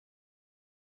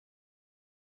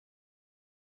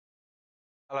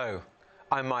Hello,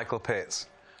 I'm Michael Pitts,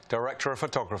 Director of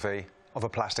Photography of A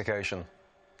Plastic Ocean.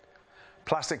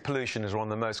 Plastic pollution is one of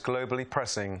the most globally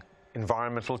pressing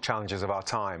environmental challenges of our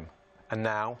time, and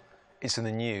now it's in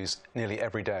the news nearly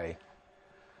every day.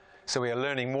 So we are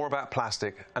learning more about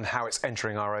plastic and how it's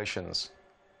entering our oceans.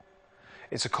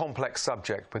 It's a complex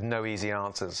subject with no easy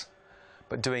answers,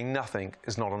 but doing nothing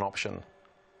is not an option.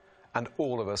 And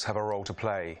all of us have a role to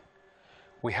play.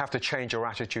 We have to change our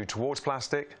attitude towards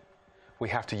plastic, we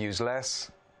have to use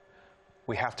less,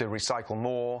 we have to recycle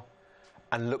more,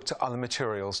 and look to other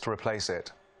materials to replace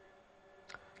it.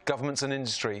 Governments and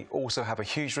industry also have a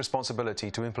huge responsibility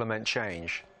to implement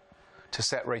change, to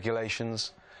set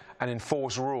regulations and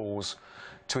enforce rules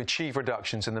to achieve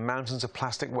reductions in the mountains of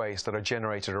plastic waste that are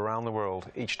generated around the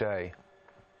world each day.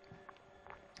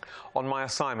 On my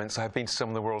assignments, I have been to some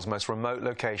of the world's most remote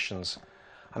locations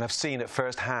and have seen at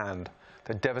first hand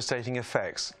the devastating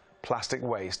effects plastic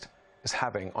waste is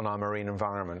having on our marine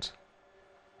environment.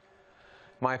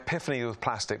 My epiphany with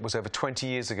plastic was over 20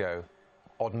 years ago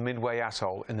on Midway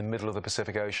Atoll in the middle of the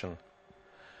Pacific Ocean.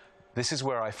 This is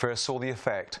where I first saw the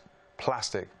effect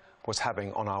plastic was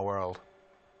having on our world.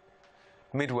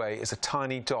 Midway is a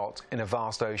tiny dot in a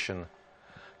vast ocean,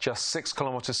 just 6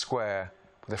 kilometers square,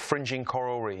 with a fringing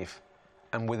coral reef,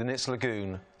 and within its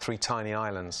lagoon, 3 tiny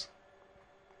islands.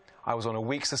 I was on a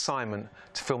week's assignment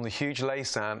to film the huge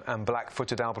laysan and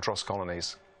black-footed albatross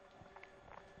colonies.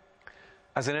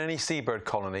 As in any seabird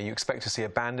colony, you expect to see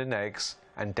abandoned eggs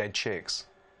and dead chicks.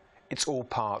 It's all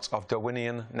part of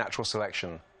Darwinian natural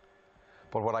selection.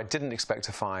 But what I didn't expect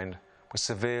to find was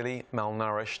severely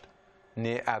malnourished,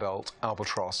 near-adult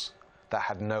albatross that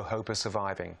had no hope of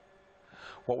surviving.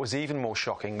 What was even more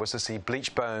shocking was to see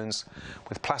bleached bones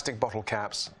with plastic bottle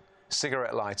caps,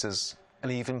 cigarette lighters,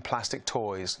 and even plastic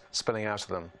toys spilling out of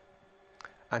them,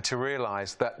 and to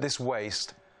realize that this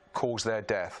waste caused their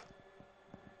death.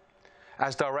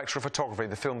 As Director of Photography,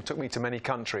 the film took me to many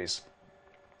countries: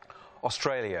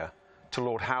 Australia, to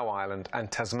Lord Howe Island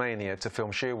and Tasmania to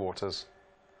film shearwaters,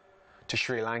 to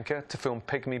Sri Lanka to film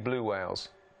pygmy blue whales,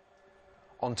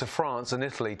 on to France and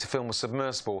Italy to film a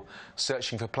submersible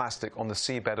searching for plastic on the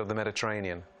seabed of the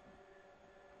Mediterranean,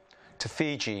 to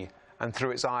Fiji and through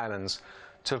its islands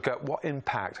to look at what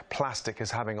impact plastic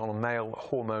is having on a male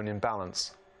hormone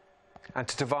imbalance, and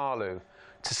to Tuvalu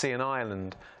to see an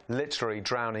island literally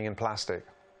drowning in plastic,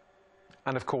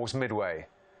 and of course Midway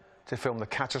to film the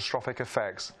catastrophic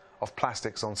effects of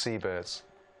plastics on seabirds.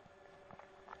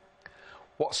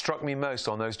 What struck me most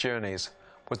on those journeys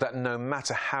was that no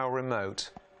matter how remote,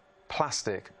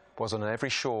 plastic was on every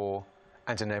shore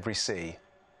and in every sea.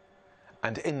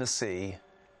 And in the sea,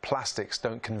 plastics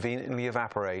don't conveniently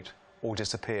evaporate or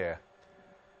disappear.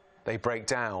 They break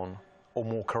down, or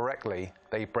more correctly,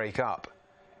 they break up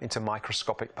into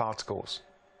microscopic particles.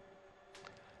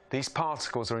 These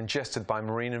particles are ingested by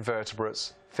marine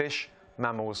invertebrates, fish,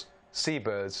 mammals,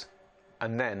 seabirds,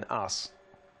 and then us.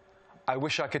 I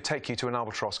wish I could take you to an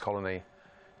albatross colony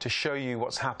to show you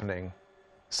what's happening.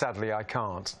 Sadly, I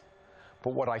can't.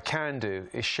 But what I can do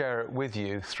is share it with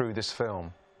you through this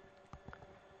film.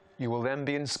 You will then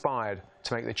be inspired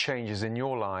to make the changes in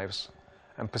your lives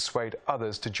and persuade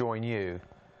others to join you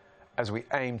as we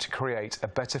aim to create a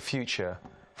better future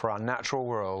for our natural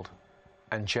world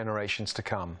and generations to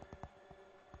come.